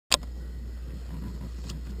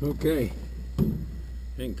Okay,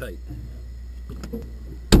 hang tight.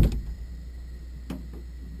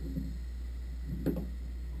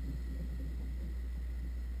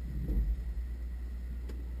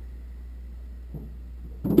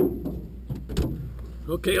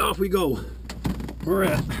 Okay, off we go. We're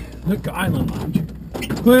at Nootka Island Lodge.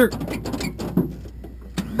 Clear.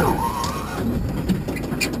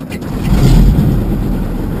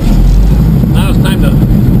 Now it's time to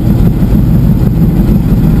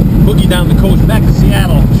boogie down the coast back to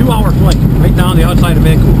Seattle. 2-hour flight right down the outside of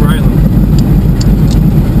Vancouver Island.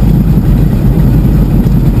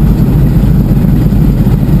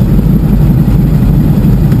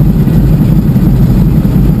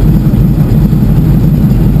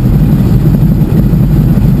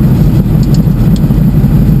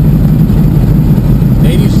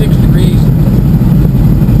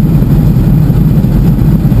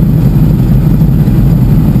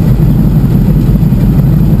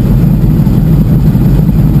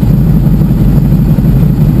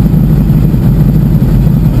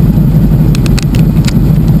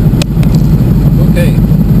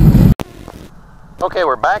 Okay,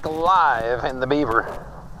 we're back live in the Beaver.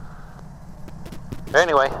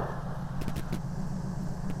 Anyway,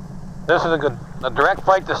 this is a direct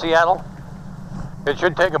flight to Seattle. It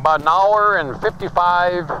should take about an hour and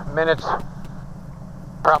 55 minutes,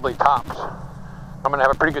 probably tops. I'm going to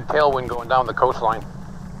have a pretty good tailwind going down the coastline.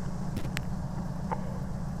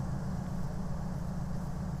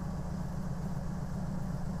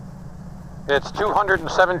 It's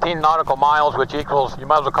 217 nautical miles, which equals, you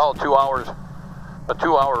might as well call it 2 hours. A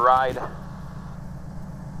 2-hour ride.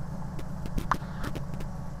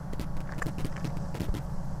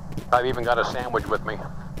 I've even got a sandwich with me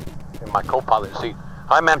in my co-pilot seat.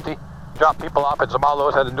 I'm empty. Drop people off at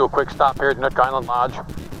Zamalos. Had to do a quick stop here at Nootka Island Lodge.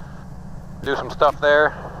 Do some stuff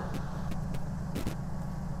there.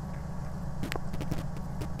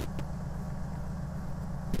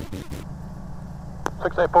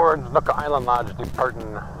 .684 Nootka Island Lodge,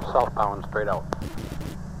 departing southbound straight out.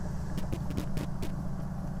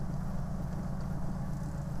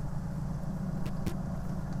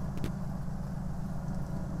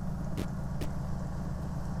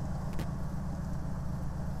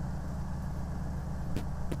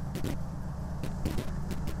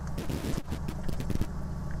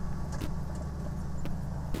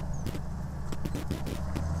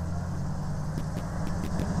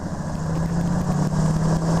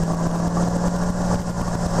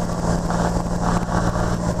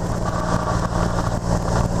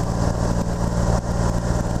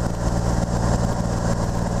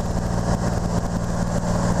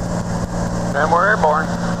 And we're airborne.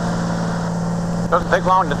 Doesn't take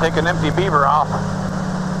long to take an empty Beaver off.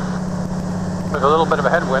 There's a little bit of a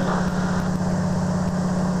headwind.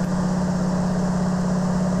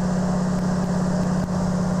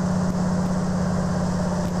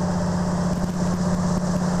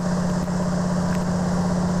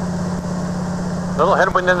 Little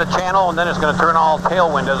headwind in the channel, and then it's going to turn all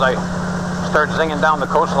tailwind as I start zinging down the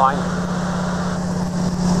coastline.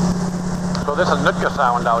 So this is Nootka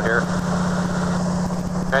Sound out here.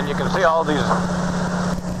 And you can see all these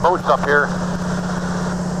boats up here.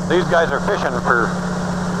 These guys are fishing for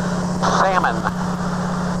salmon.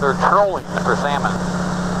 They're trolling for salmon.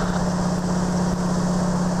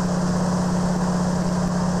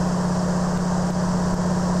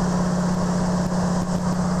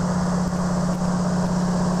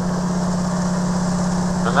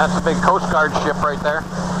 And that's a big Coast Guard ship right there.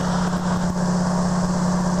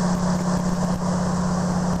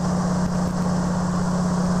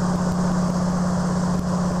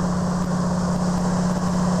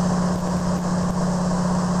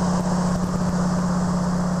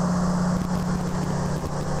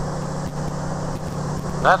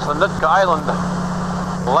 That's the Nootka Island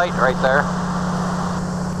light right there.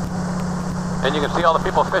 And you can see all the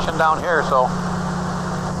people fishing down here, so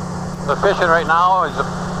the fishing right now is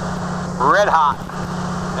red hot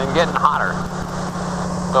and getting hotter.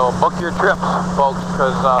 So book your trips, folks,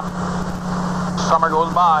 because summer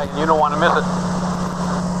goes by and you don't want to miss it.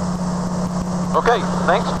 Okay,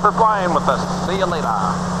 thanks for flying with us. See you later.